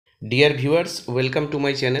Dear viewers, welcome to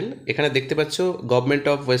my channel. এখানে দেখতে পাচ্ছ government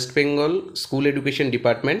of West Bengal school education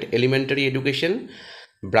department, elementary education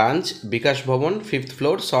branch, বিকাশ ভবন, 5th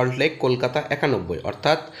floor, salt lake, Kolkata 91।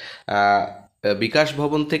 অর্থাৎ বিকাশ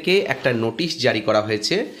ভবন থেকে একটা নোটিশ জারি করা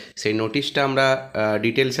হয়েছে। সেই নোটিশটা আমরা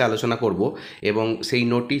ডিটেলসে আলোচনা করব এবং সেই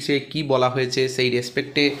নোটিশে কি বলা হয়েছে, সেই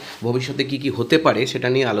রেসপেক্টে ভবিষ্যতে কি কি হতে পারে সেটা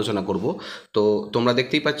নিয়ে আলোচনা করব। তো তোমরা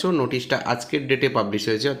দেখতেই পাচ্ছ নোটিশটা আজকের ডেটে পাবলিশ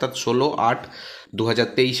হয়েছে, অর্থাৎ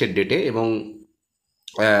 16/8/2023 ডেটে। এবং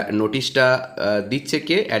নোটিশটা দিচ্ছে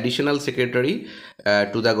কে? Additional secretary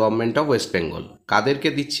to the government of West Bengal. কাদেরকে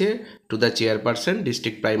দিচ্ছে? To the chairperson,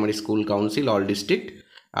 district primary school council, all district.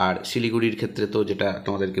 আর শিলিগুড়ির ক্ষেত্রে তো যেটা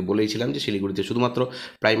তোমাদেরকে বলেইছিলাম যে শিলিগুড়িতে শুধুমাত্র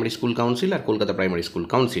প্রাইমারি স্কুল কাউন্সিল আর কলকাতা প্রাইমারি স্কুল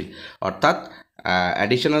কাউন্সিল। অর্থাৎ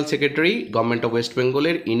additional secretary government of West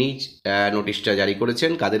বেঙ্গলের ইনি নোটিশটা জারি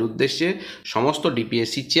করেছেন। কাদের উদ্দেশ্যে? সমস্ত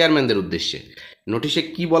ডিপিএসসি চেয়ারম্যানদের উদ্দেশ্যে। নোটিশে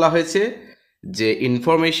কি বলা হয়েছে? যে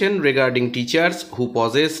information regarding teachers who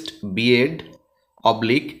possessed B.Ed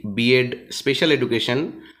B.Ed special education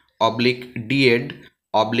D.Ed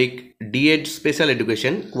D.Ed special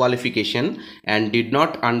education qualification and did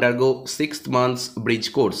not undergo 6 months bridge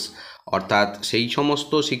course. অর্থাৎ সেই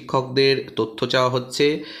সমস্ত শিক্ষকদের তথ্য চাওয়া হচ্ছে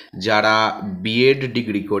যারা B.Ed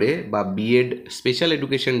ডিগ্রি করে বা B.Ed স্পেশাল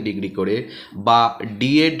এডুকেশন ডিগ্রি করে বা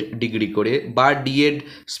D.Ed ডিগ্রি করে বা D.Ed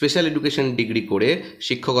স্পেশাল এডুকেশন ডিগ্রি করে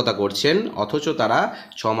শিক্ষকতা করছেন, অথচ তারা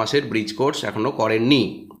 6 মাসের ব্রিজ কোর্স এখনও করেননি।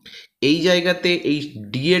 এই জায়গাতে এই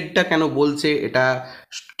ডিএডটা কেন বলছে এটা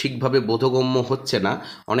ঠিকভাবে বোধগম্য হচ্ছে না।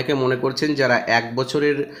 অনেকে মনে করছেন যারা 1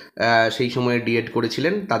 বছরের সেই সময়ে ডিএড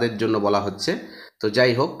করেছিলেন তাদের জন্য বলা হচ্ছে। তো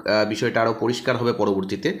যাই হোক, বিষয়টা আরও পরিষ্কার হবে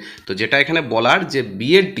পরবর্তীতে। তো যেটা এখানে বলার যে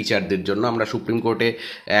B.Ed টিচারদের জন্য আমরা সুপ্রিম কোর্টে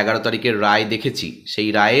 11 তারিখের রায় দেখেছি। সেই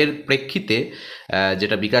রায়ের প্রেক্ষিতে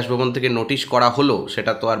যেটা বিকাশ ভবন থেকে নোটিশ করা হলো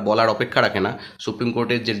সেটা তো আর বলার অপেক্ষা রাখে না। সুপ্রিম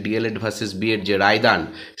কোর্টের যে DLED ভার্সেস B.Ed যে রায়দান,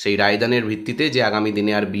 সেই রায়দানের ভিত্তিতে যে আগামী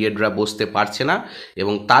দিনে আর B.Edরা বসতে পারছে না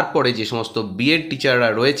এবং তারপরে যে সমস্ত B.Ed টিচাররা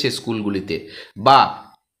রয়েছে স্কুলগুলিতে বা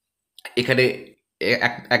এখানে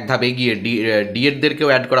এক ধাপ এগিয়ে ডিএডদেরকেও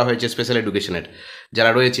অ্যাড করা হয়েছে স্পেশাল এডুকেশনের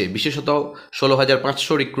যারা রয়েছে, বিশেষত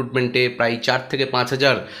 16,500 রিক্রুটমেন্টে প্রায় 4 থেকে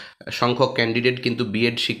 5,000 সংখ্যক ক্যান্ডিডেট কিন্তু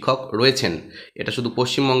B.Ed শিক্ষক রয়েছেন। এটা শুধু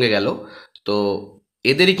পশ্চিমবঙ্গে গেল। তো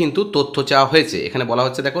এদেরই কিন্তু তথ্য চাওয়া হয়েছে। এখানে বলা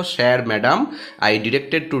হচ্ছে, দেখো, sir madam, I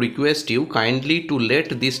directed to request you kindly two let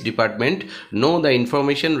this department know the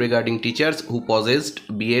information regarding teachers who possessed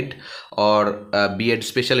B.Ed or B.Ed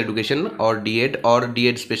special education or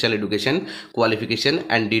D.Ed special education qualification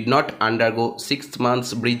and did not undergo 6 months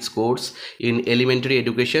bridge course in elementary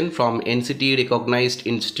education from NCT recognized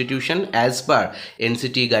institution as per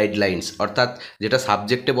NCT guidelines। অর্থাৎ যেটা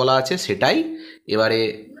সাবজেক্টে বলা আছে সেটাই এবারে,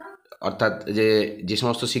 অর্থাৎ যে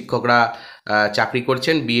সমস্ত শিক্ষকরা চাকরি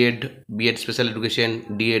করছেন B.Ed special education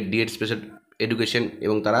D.Ed special education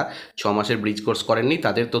এবং তারা 6 মাসের ব্রিজ কোর্স করেননি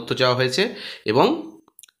তাদের তথ্য চাওয়া হয়েছে। এবং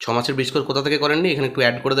 6 মাসের ব্রিজ কোর্স কোথা থেকে করেননি এখানে একটু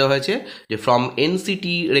অ্যাড করে দেওয়া হয়েছে যে ফ্রম NCT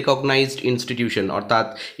রেকগনাইজড ইনস্টিটিউশন, অর্থাৎ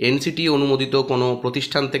NCT অনুমোদিত কোনো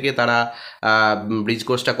প্রতিষ্ঠান থেকে তারা ব্রিজ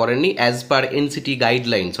কোর্সটা করেননি অ্যাজ পার NCT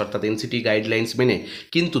গাইডলাইন্স, অর্থাৎ NCT গাইডলাইন্স মেনে।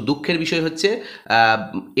 কিন্তু দুঃখের বিষয় হচ্ছে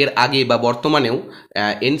এর আগে বা বর্তমানেও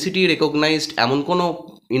NCT রেকগনাইজড এমন কোনো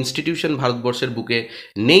ইনস্টিটিউশন ভারতবর্ষের বুকে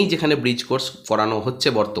নেই যেখানে ব্রিজ কোর্স করানো হচ্ছে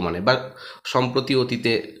বর্তমানে বা সম্প্রতি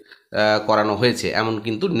অতীতে করানো হয়েছে, এমন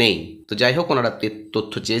কিন্তু নেই। তো যাই হোক, ওনারা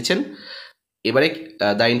তথ্য চেয়েছেন। এবারে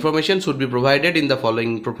the information should be provided in the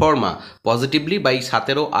following proforma positively by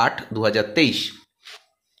 17/8/2023।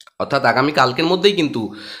 অর্থাৎ আগামী কালকের মধ্যেই কিন্তু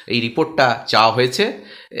এই রিপোর্টটা চাওয়া হয়েছে।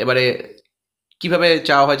 এবারে কীভাবে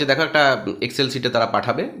চাওয়া হয়েছে দেখো, একটা এক্সেল শিটে তারা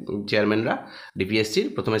পাঠাবে চেয়ারম্যানরা ডিপিএসসির।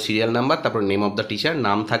 প্রথমে সিরিয়াল নাম্বার, তারপর নেম অফ দ্য টিচার,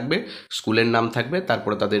 নাম থাকবে, স্কুলের নাম থাকবে,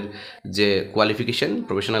 তারপরে তাদের যে কোয়ালিফিকেশন,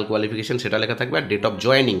 প্রফেশনাল কোয়ালিফিকেশন সেটা লেখা থাকবে, আর ডেট অফ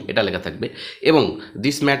জয়েনিং এটা লেখা থাকবে। এবং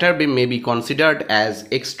this matter may be considered as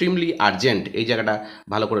extremely urgent. এই জায়গাটা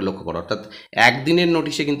ভালো করে লক্ষ্য করো, অর্থাৎ একদিনের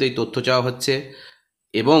নোটিশে কিন্তু এই তথ্য চাওয়া হচ্ছে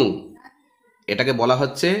এবং এটাকে বলা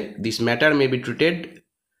হচ্ছে this matter may be treated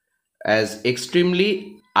as extremely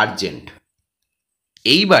urgent.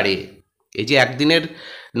 এইবারে এই যে একদিনের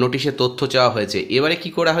নোটিশে তথ্য চাওয়া হয়েছে, এবারে কি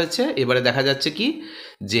করা হয়েছে? এবারে দেখা যাচ্ছে কি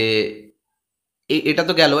যে এটা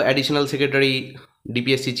তো গেল অ্যাডিশনাল সেক্রেটারি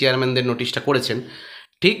ডিপিএসসি চেয়ারম্যানদের নোটিশটা করেছেন,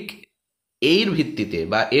 ঠিক এর ভিত্তিতে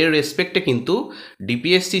বা এর রেসপেক্টে কিন্তু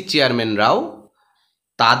ডিপিএসসি চেয়ারম্যানরাও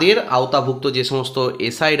তাদের আওতাভুক্ত যে সমস্ত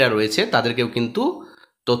এসআইরা রয়েছে তাদেরকেও কিন্তু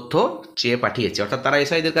তথ্য চেয়ে পাঠিয়েছে। অর্থাৎ তারা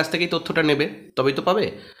এসআইদের কাছ থেকেই তথ্যটা নেবে, তবেই তো পাবে।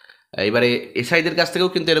 এবারে এসআইদের কাছ থেকেও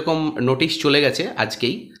কিন্তু এরকম নোটিশ চলে গেছে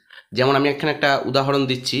আজকেই। যেমন আমি এখানে একটা উদাহরণ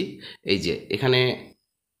দিচ্ছি, এই যে এখানে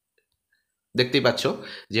দেখতেই পাচ্ছ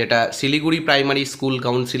যে এটা শিলিগুড়ি প্রাইমারি স্কুল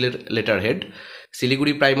কাউন্সিলের letter head.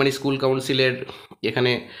 Siliguri primary school কাউন্সিলের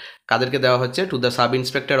এখানে কাদেরকে দেওয়া হচ্ছে, to the sub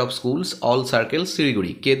inspector of schools all circle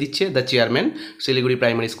Siliguri. কে দিচ্ছে? The chairman Siliguri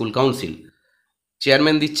primary school council.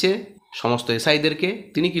 Chairman দিচ্ছে সমস্ত এসআইদেরকে।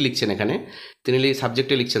 তিনি কি লিখছেন এখানে? তিনি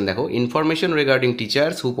সাবজেক্টে লিখছেন, দেখো, information regarding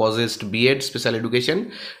teachers who possessed B.Ed special education,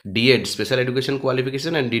 D.Ed special education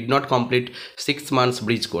qualification and did not complete 6 months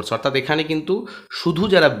bridge course. অর্থাৎ এখানে কিন্তু শুধু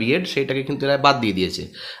যারা B.Ed সেটাকে কিন্তু এরা বাদ দিয়ে দিয়েছে,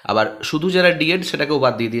 আবার শুধু যারা D.Ed সেটাকেও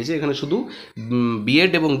বাদ দিয়ে দিয়েছে। এখানে শুধু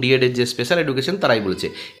B.Ed এবং D.Ed এর যে স্পেশাল এডুকেশন তারাই বলেছে।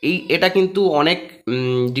 এটা কিন্তু অনেক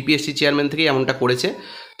ডিপিএসসি চেয়ারম্যান থেকেই এমনটা করেছে।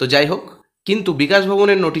 তো যাই হোক, কিন্তু বিকাশ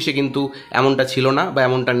ভবনের নোটিশে কিন্তু এমনটা ছিল না বা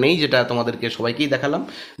এমনটা নেই, যেটা তোমাদেরকে সবাইকেই দেখালাম।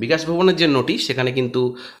 বিকাশ ভবনের যে নোটিশ সেখানে কিন্তু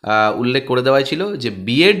উল্লেখ করে দেওয়া ছিল যে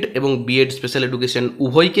B.Ed এবং B.Ed স্পেশাল এডুকেশন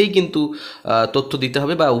উভয়কেই কিন্তু তথ্য দিতে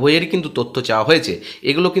হবে বা উভয়েরই কিন্তু তথ্য চাওয়া হয়েছে।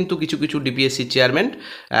 এগুলো কিন্তু কিছু কিছু ডিপিএসসি চেয়ারম্যান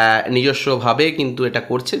নিজস্বভাবে কিন্তু এটা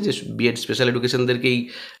করছে, যে B.Ed স্পেশাল এডুকেশনদেরকেই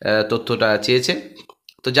তথ্যটা চেয়েছে।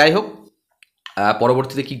 তো যাই হোক,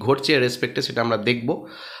 পরবর্তীতে কি ঘটছে রেসপেক্টে সেটা আমরা দেখব।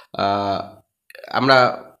 আমরা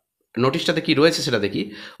নোটিশটাতে কি রয়েছে সেটা দেখি।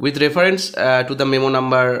 With reference to the memo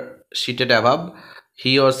number শিটেড অ্যাভাব,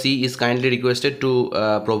 he or she is kindly requested to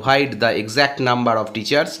provide the exact number of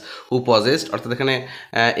teachers who possessed, অর্থাৎ এখানে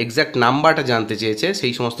এক্স্যাক্ট নাম্বারটা জানতে চেয়েছে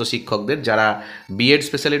সেই সমস্ত শিক্ষকদের যারা B.Ed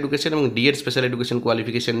স্পেশাল এডুকেশন এবং D.Ed স্পেশাল এডুকেশন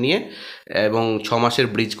কোয়ালিফিকেশন নিয়ে এবং 6 মাসের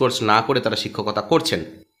ব্রিজ কোর্স না করে তারা শিক্ষকতা করছেন।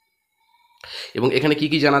 এবং এখানে কি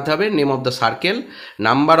কি জানাতে হবে? Name of the circle,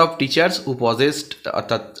 number of teachers who possessed,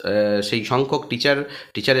 অর্থাৎ সেই সংখ্যক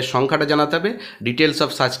টিচারের সংখ্যাটা জানাতে হবে। Details of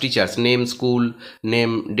such teachers, name, school name,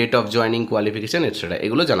 date of joining, qualification etcetera,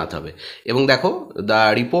 এগুলো জানাতে হবে। এবং দেখো, the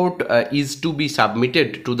report is two be submitted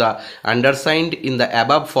to the undersigned in the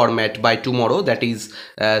above format by tomorrow, that is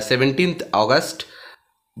 17th August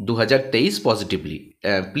 2023 positively.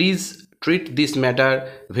 Please treat this matter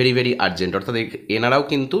very very urgent. অর্থাৎ এনারাও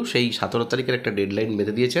কিন্তু সেই 17 তারিখের একটা ডেডলাইন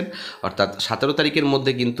বেঁধে দিয়েছেন। অর্থাৎ 17 তারিখের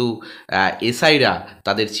মধ্যে কিন্তু এসআইরা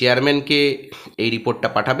তাদের চেয়ারম্যানকে এই রিপোর্টটা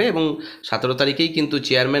পাঠাবে এবং 17 তারিখেই কিন্তু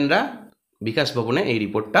চেয়ারম্যানরা বিকাশ ভবনে এই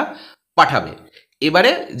রিপোর্টটা পাঠাবে।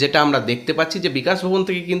 এবারে যেটা আমরা দেখতে পাচ্ছি যে বিকাশ ভবন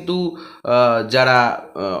থেকে কিন্তু যারা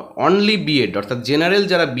অনলি B.Ed অর্থাৎ জেনারেল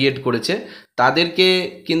যারা B.Ed করেছে তাদেরকে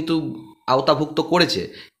কিন্তু আওতাভুক্ত করেছে,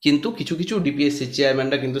 কিন্তু কিছু কিছু ডিপিএসসি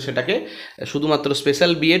চেয়ারম্যানরা কিন্তু সেটাকে শুধুমাত্র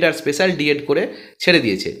স্পেশাল B.Ed আর স্পেশাল D.Ed করে ছেড়ে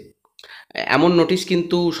দিয়েছে। এমন নোটিশ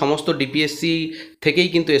কিন্তু সমস্ত ডিপিএসসি থেকেই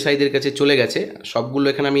কিন্তু এসআইদের কাছে চলে গেছে। সবগুলো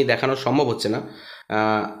এখানে আমি দেখানো সম্ভব হচ্ছে না,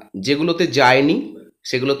 যেগুলোতে যায়নি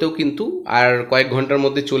সেগুলোতেও কিন্তু আর কয়েক ঘন্টার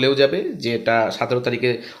মধ্যে চলেও যাবে, যে এটা 17 তারিখে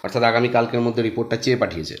অর্থাৎ আগামীকালকের মধ্যে রিপোর্টটা চেয়ে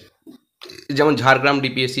পাঠিয়েছে। যেমন ঝাড়গ্রাম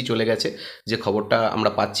ডিপিএসসি চলে গেছে, যে খবরটা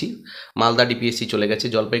আমরা পাচ্ছি, মালদা ডিপিএসসি চলে গেছে,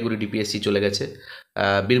 জলপাইগুড়ি ডিপিএসসি চলে গেছে,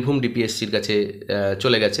 বীরভূম ডিপিএসসির কাছে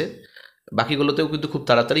চলে গেছে। বাকিগুলোতেও কিন্তু খুব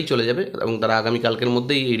তাড়াতাড়ি চলে যাবে এবং তারা আগামীকালকের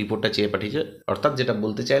মধ্যেই এই রিপোর্টটা চেয়ে পাঠিয়েছে। অর্থাৎ যেটা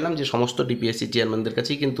বলতে চাইলাম যে সমস্ত ডিপিএসসি চেয়ারম্যানদের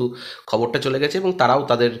কাছেই কিন্তু খবরটা চলে গেছে এবং তারাও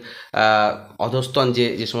তাদের অধস্তন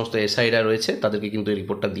যে সমস্ত এসআইরা রয়েছে তাদেরকে কিন্তু এই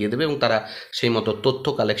রিপোর্টটা দিয়ে দেবে এবং তারা সেই মতো তথ্য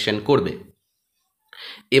কালেকশন করবে।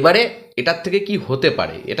 এবারে এটার থেকে কি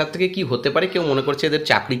হতে পারে? কেউ মনে করছে এদের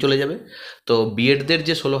চাকরি চলে যাবে। তো B.Edদের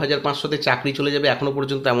যে 16,500-তে চাকরি চলে যাবে এখনও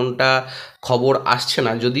পর্যন্ত এমনটা খবর আসছে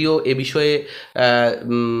না, যদিও এ বিষয়ে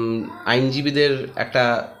আইনজীবীদের একটা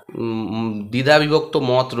দ্বিধাবিভক্ত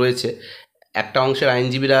মত রয়েছে। একটা অংশের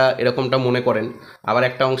আইনজীবীরা এরকমটা মনে করেন, আবার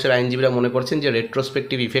একটা অংশের আইনজীবীরা মনে করছেন যে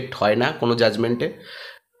রেট্রোস্পেক্টিভ ইফেক্ট হয় না কোনো জাজমেন্টে,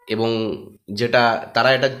 এবং যেটা তারা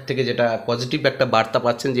এটা থেকে যেটা পজিটিভ একটা বার্তা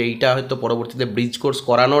পাচ্ছেন যে এইটা হয়তো পরবর্তীতে ব্রিজ কোর্স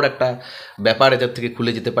করানোর একটা ব্যাপার এদের থেকে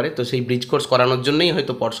খুলে যেতে পারে। তো সেই ব্রিজ কোর্স করানোর জন্যই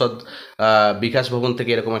হয়তো পর্ষদ বিকাশ ভবন থেকে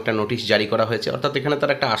এরকম একটা নোটিশ জারি করা হয়েছে। অর্থাৎ এখানে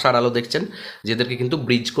তারা একটা আশার আলো দেখছেন, যেদেরকে কিন্তু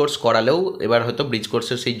ব্রিজ কোর্স করালেও এবার হয়তো ব্রিজ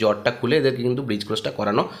কোর্সের সেই জটটা খুলে এদেরকে কিন্তু ব্রিজ কোর্সটা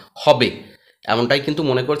করানো হবে, এমনটাই কিন্তু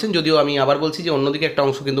মনে করছেন। যদিও আমি আবার বলছি যে অন্যদিকে একটা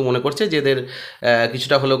অংশ কিন্তু মনে করছে যে এদের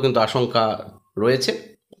কিছুটা হলেও কিন্তু আশঙ্কা রয়েছে,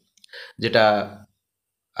 যেটা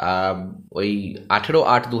ওই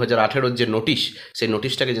 18/8/2018 যে নোটিশ, সেই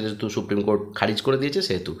নোটিশটাকে যেহেতু সুপ্রিম কোর্ট খারিজ করে দিয়েছে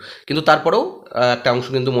সেহেতু, কিন্তু তারপরেও একটা অংশ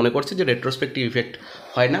কিন্তু মনে করছে যে রেট্রোস্পেক্টিভ ইফেক্ট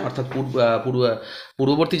হয় না, অর্থাৎ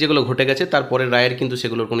পূর্ববর্তী যেগুলো ঘটে গেছে তারপরের রায়ের কিন্তু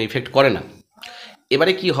সেগুলোর কোনো ইফেক্ট করে না।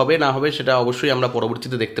 এবারে কি হবে না হবে সেটা অবশ্যই আমরা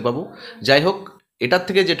পরবর্তীতে দেখতে পাবো। যাই হোক, এটার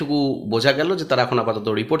থেকে যেটুকু বোঝা গেল যে তারা এখন আপাতত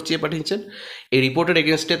রিপোর্ট চেয়ে পাঠিয়েছেন। এই রিপোর্টের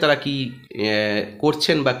এগেনস্টে তারা কি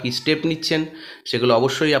করছেন বা কি স্টেপ নিচ্ছেন সেগুলো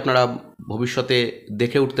অবশ্যই আপনারা ভবিষ্যতে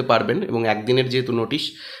দেখে উঠতে পারবেন। এবং একদিনের যেহেতু নোটিশ,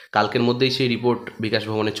 কালকের মধ্যেই সেই রিপোর্ট বিকাশ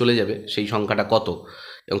ভবনে চলে যাবে, সেই সংখ্যাটা কত,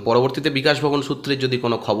 এবং পরবর্তীতে বিকাশ ভবন সূত্রে যদি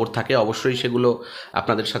কোনো খবর থাকে অবশ্যই সেগুলো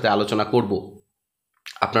আপনাদের সাথে আলোচনা করব।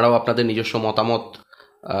 আপনারাও আপনাদের নিজস্ব মতামত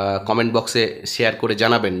কমেন্ট বক্সে শেয়ার করে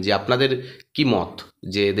জানাবেন যে আপনাদের কি মত,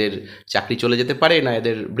 যে এদের চাকরি চলে যেতে পারে না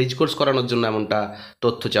এদের ব্রিজ কোর্স করানোর জন্য এমনটা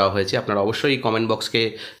তথ্য চাওয়া হয়েছে। আপনারা অবশ্যই কমেন্ট বক্সকে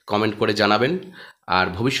কমেন্ট করে জানাবেন। আর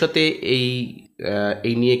ভবিষ্যতে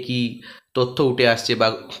এই নিয়ে কি তথ্য উঠে আসছে বা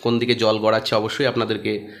কোন দিকে জল গড়াচ্ছে অবশ্যই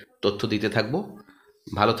আপনাদেরকে তথ্য দিতে থাকবো।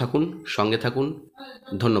 ভালো থাকুন, সঙ্গে থাকুন,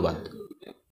 ধন্যবাদ।